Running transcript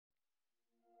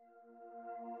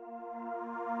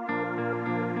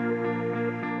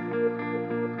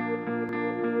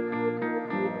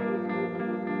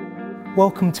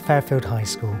Welcome to Fairfield High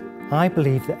School. I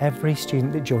believe that every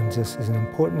student that joins us is an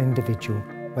important individual,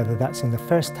 whether that's in the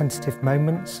first tentative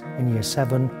moments in Year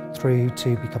 7 through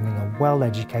to becoming a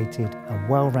well-educated and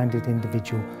well-rounded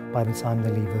individual by the time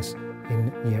they leave us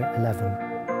in Year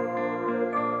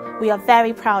 11. We are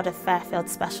very proud of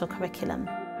Fairfield's special curriculum.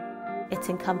 It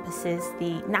encompasses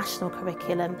the national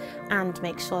curriculum and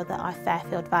makes sure that our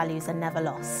Fairfield values are never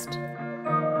lost.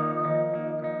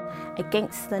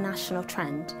 Against the national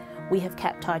trend, we have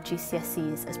kept our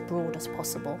GCSEs as broad as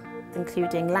possible,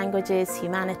 including languages,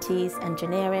 humanities,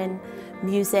 engineering,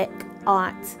 music,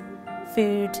 art,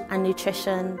 food and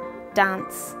nutrition,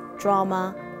 dance,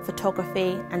 drama,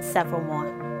 photography and several more.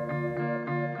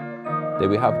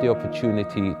 We have the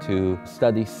opportunity to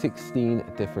study 16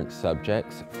 different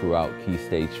subjects throughout Key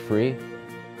Stage 3,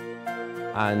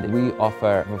 and we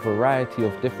offer a variety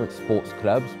of different sports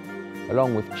clubs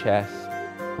along with chess,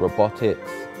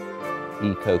 robotics,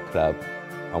 eco club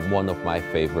and one of my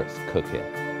favourites, cooking.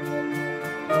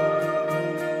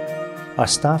 Our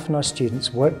staff and our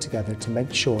students work together to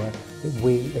make sure that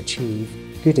we achieve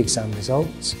good exam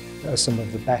results that are some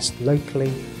of the best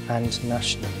locally and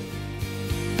nationally.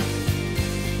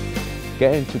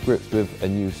 Getting to grips with a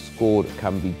new school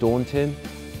can be daunting.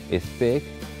 It's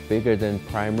bigger than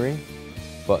primary,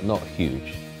 but not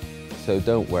huge. So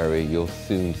don't worry, you'll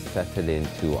soon settle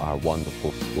into our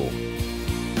wonderful school.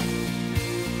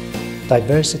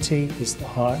 Diversity is the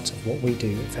heart of what we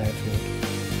do at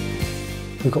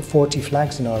Fairfield. We've got 40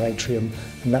 flags in our atrium,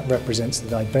 and that represents the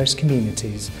diverse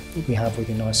communities that we have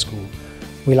within our school.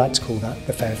 We like to call that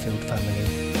the Fairfield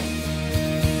family.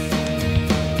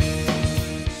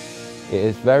 It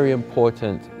is very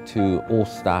important to all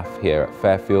staff here at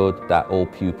Fairfield that all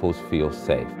pupils feel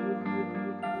safe.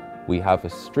 We have a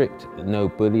strict no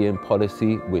bullying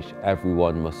policy which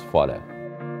everyone must follow.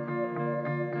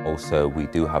 Also, we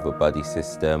do have a buddy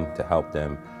system to help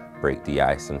them break the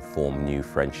ice and form new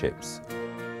friendships.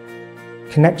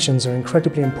 Connections are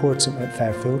incredibly important at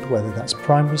Fairfield, whether that's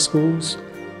primary schools,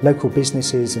 local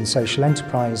businesses and social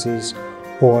enterprises,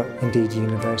 or indeed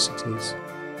universities.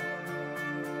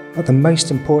 But the most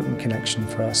important connection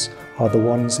for us are the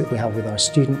ones that we have with our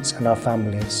students and our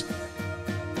families.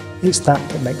 It's that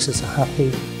makes us a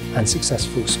happy and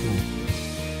successful school.